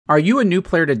Are you a new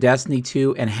player to Destiny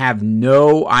 2 and have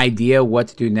no idea what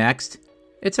to do next?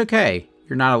 It's okay.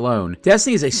 You're not alone.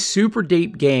 Destiny is a super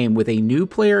deep game with a new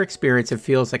player experience that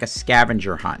feels like a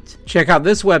scavenger hunt. Check out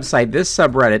this website, this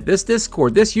subreddit, this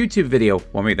Discord, this YouTube video.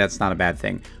 Well, maybe that's not a bad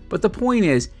thing. But the point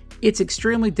is, it's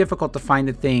extremely difficult to find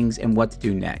the things and what to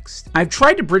do next. I've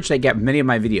tried to bridge that gap in many of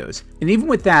my videos, and even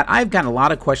with that, I've gotten a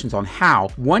lot of questions on how,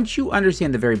 once you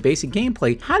understand the very basic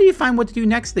gameplay, how do you find what to do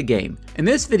next in the game? In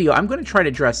this video, I'm going to try to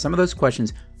address some of those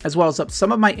questions, as well as up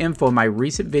some of my info in my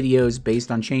recent videos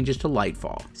based on changes to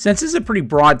Nightfall. Since this is a pretty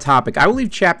broad topic, I will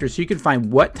leave chapters so you can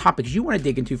find what topics you want to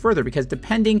dig into further, because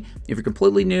depending if you're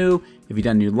completely new, if you've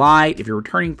done new light, if you're a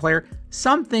returning player,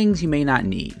 some things you may not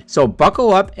need. So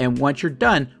buckle up, and once you're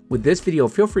done with this video,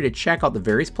 feel free to check out the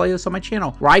various playlists on my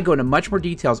channel where I go into much more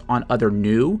details on other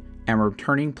new and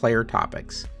returning player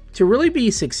topics. To really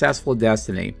be successful at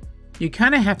Destiny, you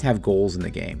kind of have to have goals in the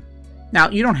game. Now,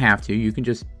 you don't have to. You can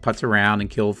just putz around and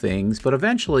kill things, but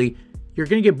eventually you're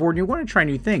going to get bored and you want to try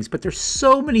new things. But there's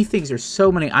so many things, there's so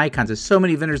many icons, there's so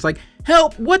many vendors like,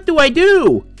 help, what do I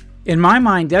do? In my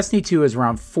mind, Destiny 2 is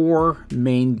around 4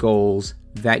 main goals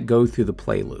that go through the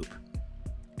play loop.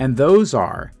 And those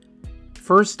are,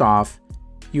 first off,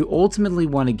 you ultimately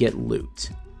want to get loot.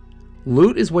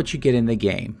 Loot is what you get in the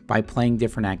game by playing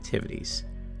different activities,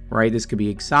 right? This could be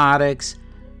exotics,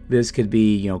 this could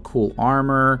be, cool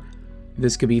armor,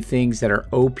 this could be things that are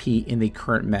OP in the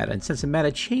current meta. And since the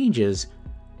meta changes,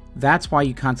 that's why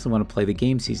you constantly want to play the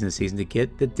game season to season to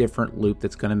get the different loot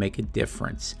that's going to make a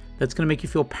difference, that's going to make you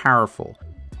feel powerful.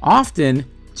 Often,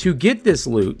 to get this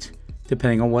loot,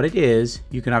 depending on what it is,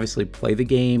 you can obviously play the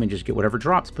game and just get whatever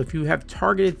drops. But if you have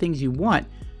targeted things you want,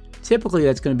 typically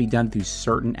that's going to be done through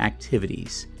certain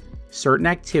activities. Certain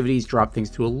activities drop things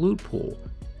to a loot pool.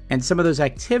 And some of those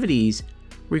activities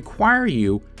require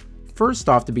you, first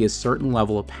off, to be a certain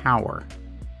level of power.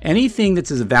 Anything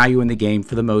that's of value in the game,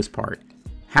 for the most part,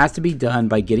 has to be done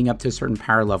by getting up to a certain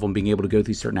power level and being able to go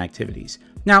through certain activities.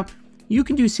 Now, you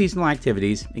can do seasonal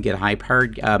activities and get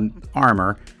high-powered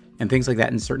armor and things like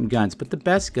that in certain guns, but the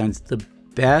best guns, the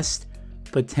best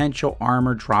potential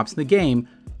armor drops in the game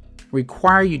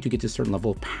require you to get to a certain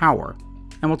level of power.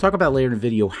 And we'll talk about later in the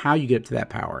video how you get up to that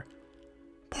power.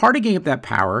 Part of getting up that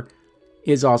power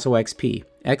is also XP.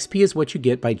 XP is what you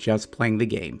get by just playing the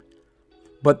game.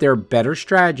 But there are better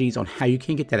strategies on how you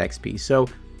can get that XP. So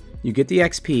you get the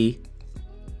XP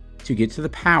to get to the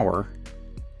power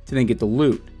to then get the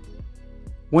loot.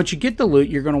 Once you get the loot,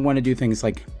 you're going to want to do things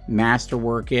like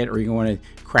masterwork it, or you're going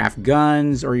to craft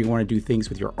guns, or you want to do things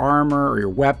with your armor or your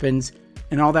weapons,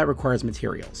 and all that requires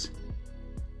materials.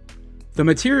 The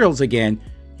materials, again,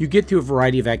 you get through a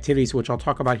variety of activities, which I'll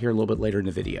talk about here a little bit later in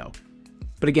the video.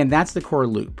 But again, that's the core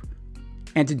loop.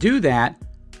 And to do that,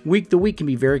 week to week can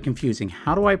be very confusing.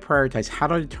 How do I prioritize? How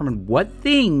do I determine what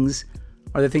things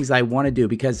are the things that I want to do?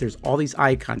 Because there's all these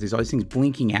icons, there's all these things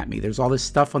blinking at me, there's all this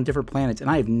stuff on different planets, and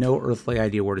I have no earthly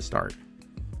idea where to start.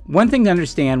 One thing to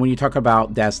understand when you talk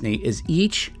about Destiny is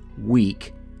each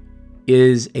week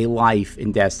is a life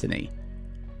in Destiny.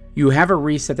 You have a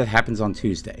reset that happens on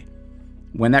Tuesday.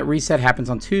 When that reset happens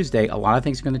on Tuesday, a lot of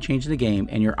things are going to change in the game,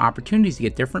 and your opportunities to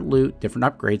get different loot, different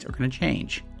upgrades are going to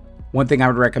change. One thing I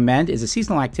would recommend is a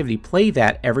seasonal activity. Play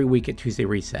that every week at Tuesday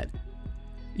reset.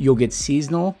 You'll get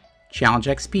seasonal challenge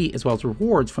XP as well as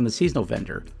rewards from the seasonal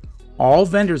vendor. All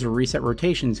vendors are reset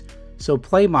rotations, so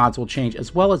play mods will change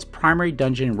as well as primary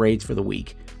dungeon raids for the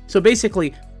week. So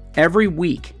basically, every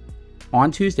week on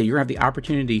Tuesday, you're going to have the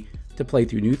opportunity to play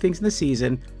through new things in the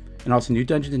season and also new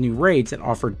dungeons and new raids that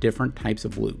offer different types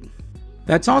of loot.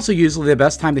 That's also usually the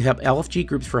best time to help LFG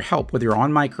groups for help, whether you're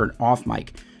on mic or off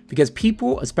mic, because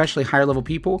people, especially higher level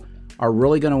people, are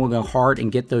really going to go hard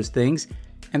and get those things,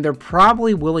 and they're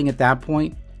probably willing at that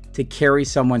point to carry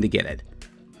someone to get it.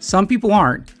 Some people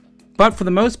aren't, but for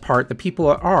the most part, the people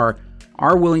that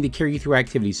are willing to carry you through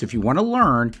activities. So if you want to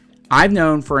learn, I've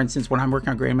known, for instance, when I'm working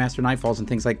on Grandmaster Nightfalls and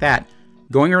things like that,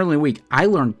 going early in the week, I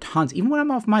learned tons, even when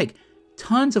I'm off mic,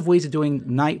 tons of ways of doing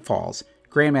Nightfalls,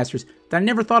 Grandmasters, that I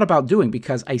never thought about doing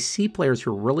because I see players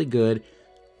who are really good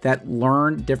that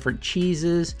learn different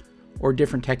cheeses or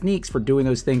different techniques for doing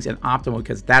those things in optimal,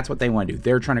 because that's what they want to do.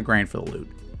 They're trying to grind for the loot.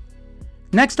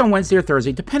 Next on Wednesday or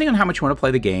Thursday, depending on how much you want to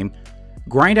play the game,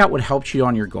 grind out what helps you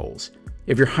on your goals.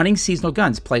 If you're hunting seasonal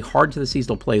guns, play hard to the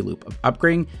seasonal play loop of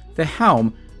upgrading the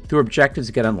helm through objectives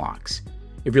to get unlocks.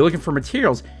 If you're looking for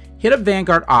materials, hit up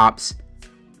Vanguard Ops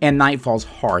and Nightfalls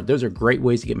hard. Those are great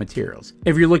ways to get materials.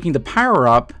 If you're looking to power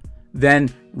up,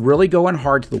 then really go in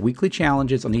hard to the weekly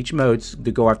challenges on each mode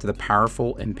to go after the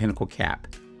powerful and pinnacle cap.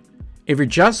 If you're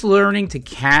just learning to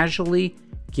casually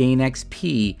gain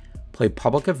XP, play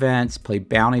public events, play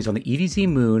bounties on the EDZ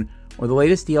moon, or the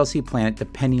latest DLC planet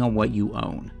depending on what you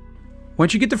own.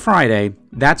 Once you get to Friday,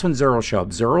 that's when Xur will show up.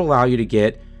 Xur will allow you to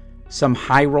get some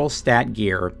high roll stat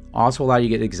gear, also allow you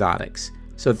to get exotics.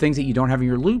 So things that you don't have in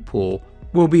your loot pool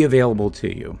will be available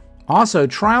to you. Also,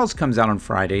 Trials comes out on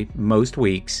Friday, most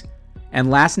weeks, and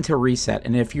lasts until reset.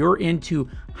 And if you're into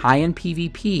high-end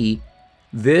PvP,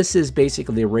 this is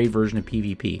basically the raid version of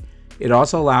PvP. It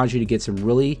also allows you to get some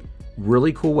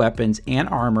really cool weapons and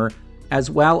armor,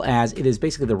 as well as it is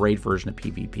basically the raid version of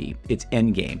PvP. It's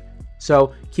endgame.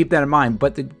 So keep that in mind.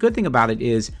 But the good thing about it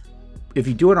is, if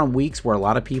you do it on weeks where a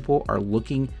lot of people are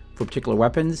looking for particular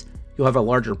weapons, you'll have a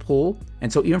larger pool.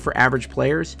 And so even for average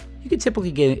players, you can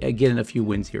typically get in a few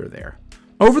wins here or there.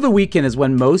 Over the weekend is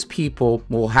when most people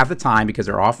will have the time, because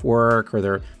they're off work or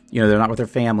they're not with their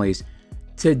families,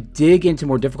 to dig into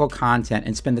more difficult content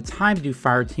and spend the time to do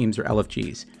fire teams or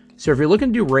LFGs. So if you're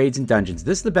looking to do raids and dungeons,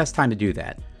 this is the best time to do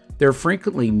that. There are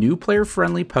frequently new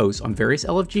player-friendly posts on various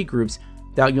LFG groups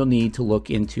that you'll need to look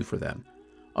into for them.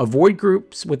 Avoid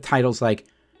groups with titles like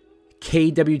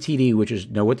KWTD, which is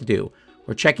know what to do,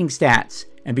 or checking stats,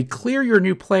 and be clear you're a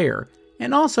new player.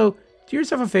 And also, do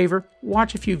yourself a favor,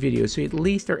 watch a few videos so you at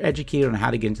least are educated on how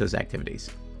to get into those activities.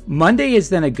 Monday is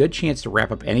then a good chance to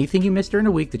wrap up anything you missed during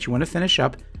the week that you want to finish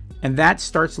up, and that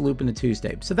starts the loop into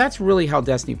Tuesday. So that's really how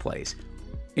Destiny plays.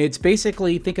 It's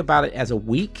basically, think about it as a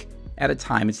week at a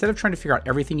time. Instead of trying to figure out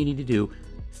everything you need to do,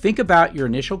 think about your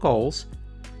initial goals,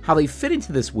 how they fit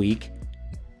into this week,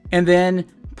 and then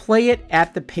play it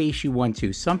at the pace you want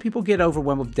to. Some people get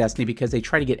overwhelmed with Destiny because they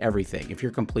try to get everything, if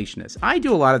you're a completionist. I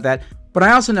do a lot of that, but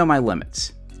I also know my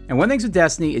limits. And one of the things with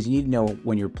Destiny is you need to know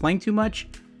when you're playing too much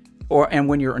and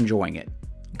when you're enjoying it.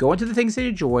 Go into the things that you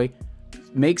enjoy,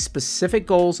 make specific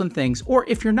goals and things, or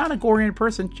if you're not a goal-oriented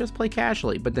person, just play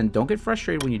casually, but then don't get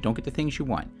frustrated when you don't get the things you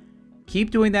want.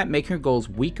 Keep doing that, making your goals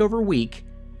week over week,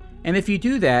 and if you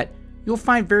do that, you'll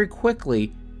find very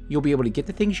quickly you'll be able to get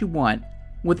the things you want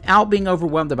without being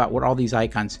overwhelmed about what all these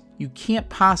icons. You can't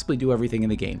possibly do everything in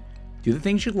the game. Do the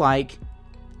things you like,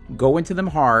 go into them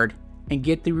hard, and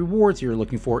get the rewards you're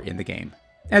looking for in the game.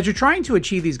 As you're trying to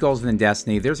achieve these goals within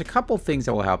Destiny, there's a couple things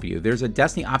that will help you. There's a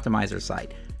Destiny Optimizer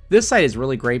site. This site is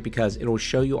really great because it'll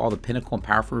show you all the pinnacle and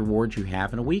powerful rewards you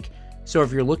have in a week. So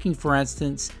if you're looking, for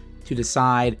instance, to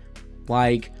decide,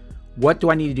 like, what do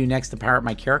I need to do next to power up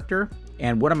my character?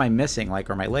 And what am I missing? Like,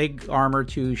 are my leg armor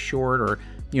too short? Or,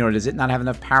 does it not have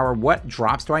enough power? What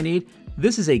drops do I need?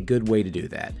 This is a good way to do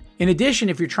that. In addition,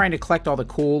 if you're trying to collect all the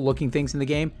cool looking things in the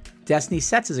game, Destiny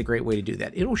Sets is a great way to do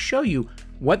that. It'll show you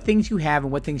what things you have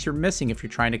and what things you're missing if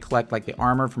you're trying to collect like the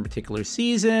armor from a particular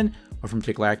season or from a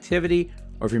particular activity,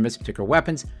 or if you're missing particular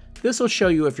weapons. This will show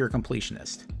you if you're a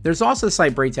completionist. There's also the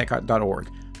site braidtech.org.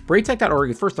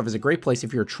 Braidtech.org, first off, is a great place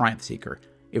if you're a triumph seeker.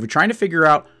 If you're trying to figure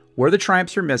out where are the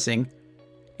triumphs you're missing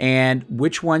and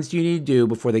which ones do you need to do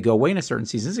before they go away in a certain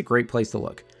season, this is a great place to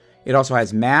look. It also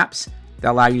has maps that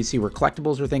allow you to see where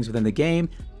collectibles or things within the game.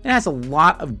 It has a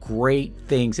lot of great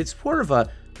things. It's sort of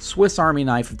a Swiss Army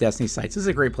knife of Destiny sites. This is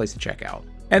a great place to check out.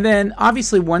 And then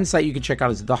obviously one site you can check out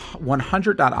is the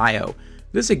 100.io.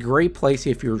 This is a great place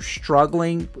if you're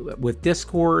struggling with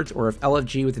Discords or if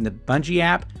LFG within the Bungie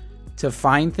app to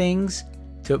find things,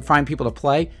 to find people to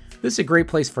play. This is a great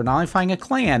place for not only finding a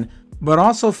clan, but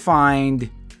also find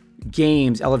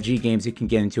games, LFG games you can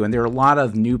get into. And there are a lot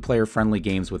of new player-friendly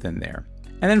games within there.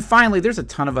 And then finally, there's a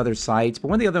ton of other sites, but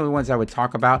one of the other ones I would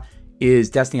talk about is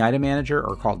Destiny Item Manager,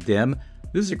 or called DIM.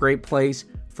 This is a great place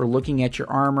for looking at your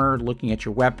armor, looking at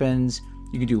your weapons.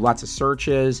 You can do lots of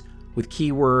searches with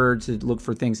keywords to look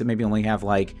for things that maybe only have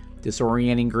like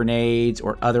disorienting grenades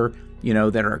or other,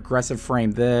 that are aggressive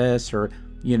frame this, or,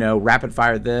 rapid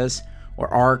fire this, or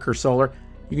arc or solar.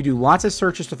 You can do lots of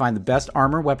searches to find the best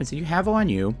armor weapons that you have on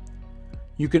you.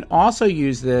 You can also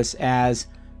use this as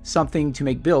something to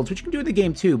make builds, which you can do in the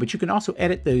game too, but you can also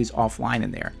edit those offline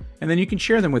in there. And then you can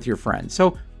share them with your friends.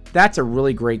 So that's a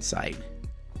really great site.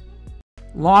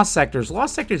 Lost Sectors.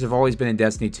 Lost Sectors have always been in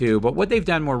Destiny 2, but what they've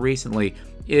done more recently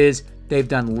is they've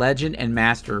done Legend and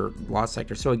Master Lost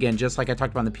Sectors. So again, just like I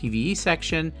talked about in the PvE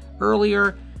section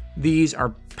earlier, these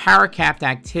are power-capped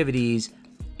activities,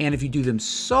 and if you do them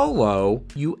solo,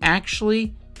 you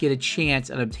actually get a chance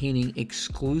at obtaining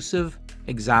exclusive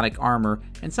exotic armor,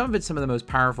 and some of the most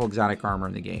powerful exotic armor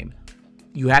in the game.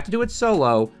 You have to do it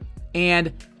solo,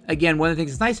 and again, one of the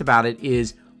things that's nice about it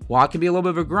is, while it can be a little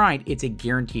bit of a grind, it's a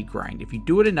guaranteed grind. If you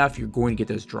do it enough, you're going to get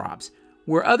those drops.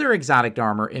 Where other exotic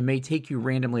armor, it may take you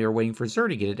randomly or waiting for Xur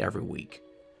to get it every week.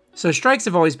 So strikes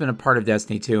have always been a part of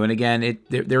Destiny 2, and again,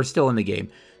 they're still in the game.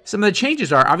 Some of the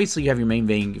changes are, obviously you have your main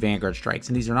Vanguard strikes,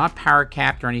 and these are not power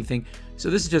capped or anything, So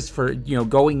this is just for, you know,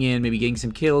 going in, maybe getting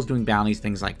some kills, doing bounties,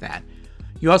 things like that.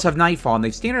 You also have Nightfall, and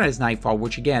they've standardized Nightfall,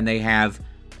 which again, they have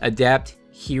Adept,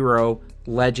 Hero,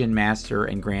 Legend, Master,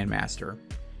 and Grandmaster.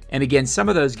 And again, some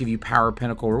of those give you Power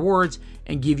Pinnacle rewards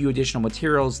and give you additional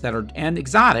materials that are, and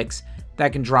exotics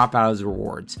that can drop out as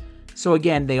rewards. So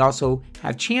again, they also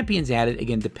have champions added,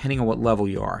 again, depending on what level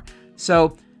you are.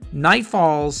 So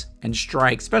Nightfalls and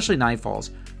Strikes, especially Nightfalls,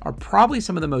 are probably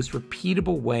some of the most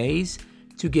repeatable ways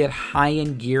to get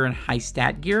high-end gear and high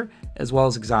stat gear, as well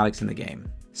as exotics in the game.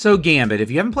 So Gambit, if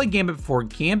you haven't played Gambit before,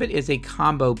 Gambit is a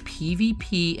combo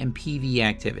PvP and PvE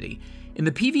activity. In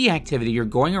the PvE activity, you're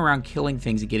going around killing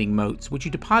things and getting motes, which you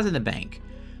deposit in the bank.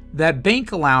 That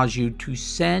bank allows you to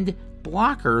send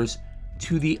blockers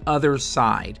to the other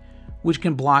side, which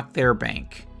can block their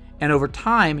bank. And over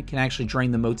time, it can actually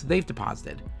drain the motes that they've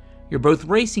deposited. You're both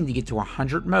racing to get to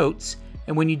 100 motes,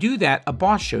 and when you do that, a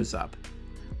boss shows up.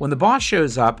 When the boss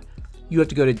shows up, you have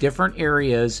to go to different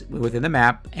areas within the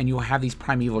map, and you'll have these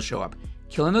primevals show up.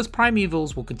 Killing those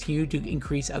primevals will continue to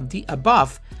increase a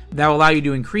buff that will allow you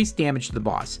to increase damage to the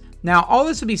boss. Now, all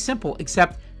this will be simple,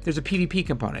 except there's a PvP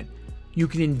component. You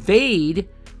can invade,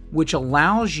 which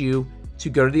allows you to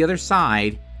go to the other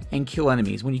side and kill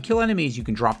enemies. When you kill enemies, you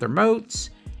can drop their motes,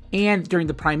 and during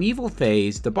the primeval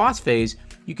phase, the boss phase,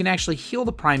 you can actually heal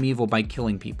the primeval by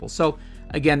killing people. So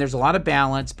again, there's a lot of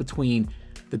balance between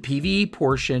the PvE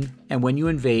portion and when you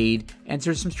invade, and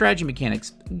there's some strategy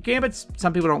mechanics. Gambit,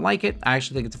 some people don't like it. I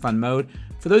actually think it's a fun mode.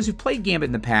 For those who played Gambit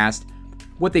in the past,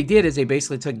 what they did is they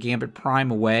basically took Gambit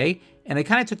Prime away, and they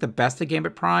kind of took the best of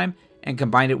Gambit Prime and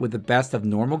combined it with the best of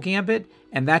normal Gambit,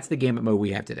 and that's the Gambit mode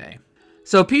we have today.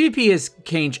 So PvP has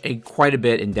changed quite a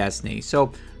bit in Destiny.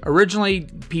 So originally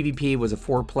PvP was a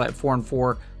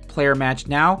 4-on-4 player match.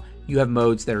 Now you have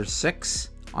modes that are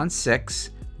 6-on-6.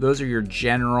 Those are your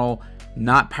general,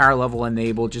 not power level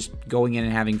enabled, just going in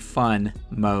and having fun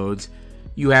modes.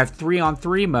 You have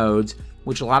 3-on-3 modes,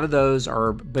 which a lot of those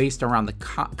are based around the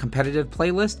competitive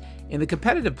playlist. In the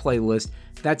competitive playlist,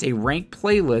 that's a ranked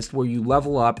playlist where you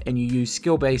level up and you use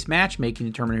skill-based matchmaking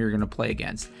to determine who you're going to play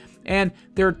against. And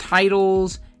there are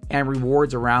titles and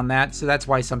rewards around that, so that's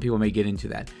why some people may get into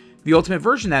that. The ultimate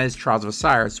version of that is Trials of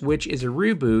Osiris, which is a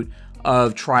reboot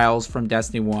of Trials from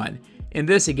Destiny 1. In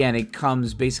this, again, it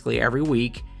comes basically every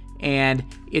week, and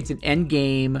it's an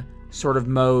endgame sort of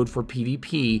mode for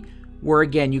PvP, where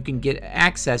again, you can get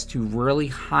access to really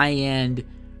high-end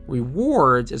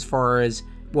rewards as far as,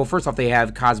 well, first off, they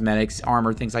have cosmetics,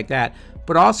 armor, things like that,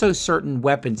 but also certain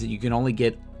weapons that you can only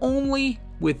get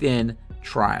within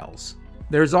Trials.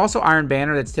 There's also Iron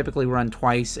Banner that's typically run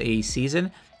twice a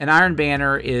season, and Iron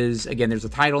Banner is, again, there's a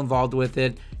title involved with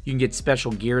it. You can get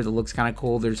special gear that looks kind of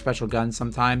cool. There's special guns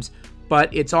sometimes,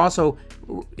 but it's also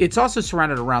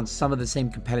surrounded around some of the same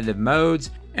competitive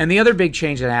modes. And the other big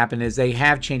change that happened is they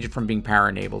have changed it from being power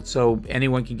enabled, so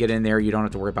anyone can get in there. You don't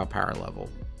have to worry about power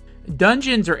level.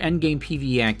 Dungeons are endgame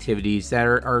PvE activities that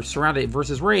are surrounded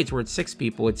versus raids where it's 6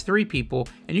 people, it's 3 people,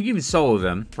 and you can even solo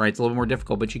them, right? It's a little more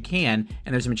difficult, but you can,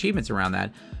 and there's some achievements around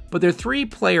that. But they're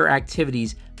 3-player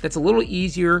activities that's a little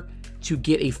easier to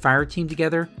get a fire team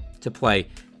together to play.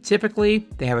 Typically,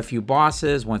 they have a few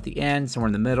bosses, one at the end, somewhere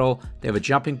in the middle. They have a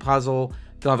jumping puzzle.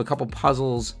 They'll have a couple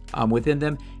puzzles within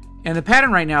them. And the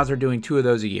pattern right now is they're doing 2 of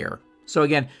those a year. So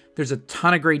again, there's a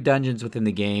ton of great dungeons within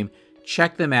the game.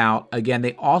 Check them out. Again,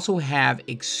 they also have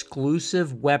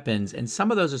exclusive weapons, and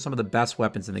some of those are some of the best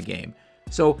weapons in the game.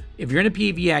 So if you're into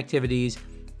PvE activities,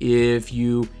 if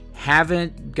you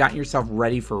haven't gotten yourself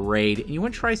ready for a raid and you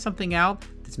want to try something out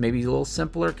that's maybe a little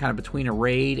simpler, kind of between a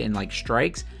raid and like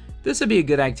strikes, this would be a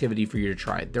good activity for you to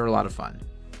try. They're a lot of fun.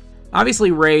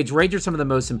 Obviously, raids are some of the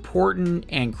most important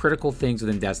and critical things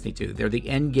within Destiny 2. They're the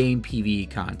end game PvE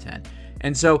content.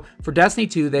 And so for Destiny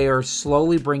 2, they are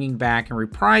slowly bringing back and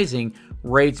reprising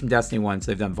raids from Destiny 1.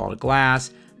 So they've done Vault of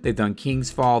Glass, they've done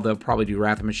King's Fall, they'll probably do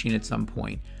Wrath of Machine at some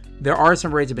point. There are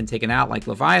some raids that have been taken out, like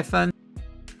Leviathan.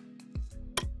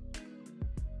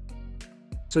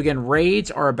 So again, raids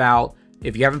are about,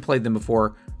 if you haven't played them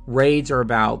before, raids are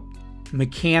about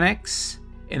mechanics.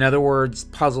 In other words,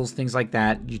 puzzles, things like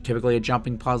that. You typically a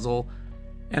jumping puzzle.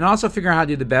 And also figure out how to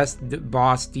do the best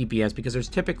boss DPS, because there's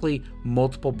typically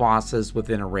multiple bosses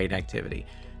within a raid activity.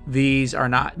 These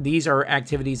are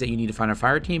activities that you need to find a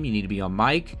fire team, you need to be on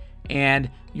mic,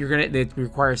 and they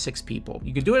require 6 people.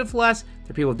 You can do it with less,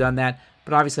 there are people who have done that,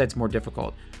 but obviously that's more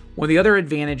difficult. One of the other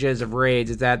advantages of raids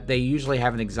is that they usually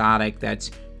have an exotic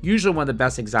that's usually one of the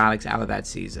best exotics out of that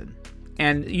season.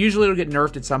 And usually it'll get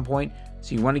nerfed at some point,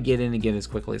 so you want to get in and get as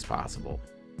quickly as possible.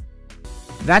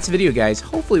 That's the video, guys.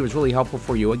 Hopefully it was really helpful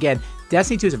for you. Again,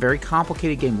 Destiny 2 is a very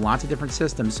complicated game, lots of different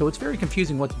systems, so it's very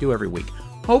confusing what to do every week.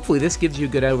 Hopefully this gives you a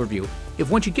good overview. If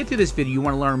once you get through this video you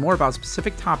want to learn more about a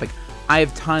specific topic, I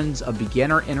have tons of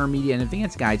beginner, intermediate, and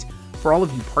advanced guides for all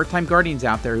of you part-time guardians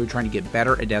out there who are trying to get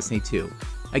better at Destiny 2.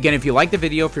 Again, if you like the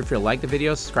video, feel free to like the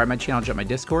video, subscribe to my channel, jump my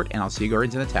Discord, and I'll see you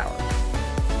guardians in the tower.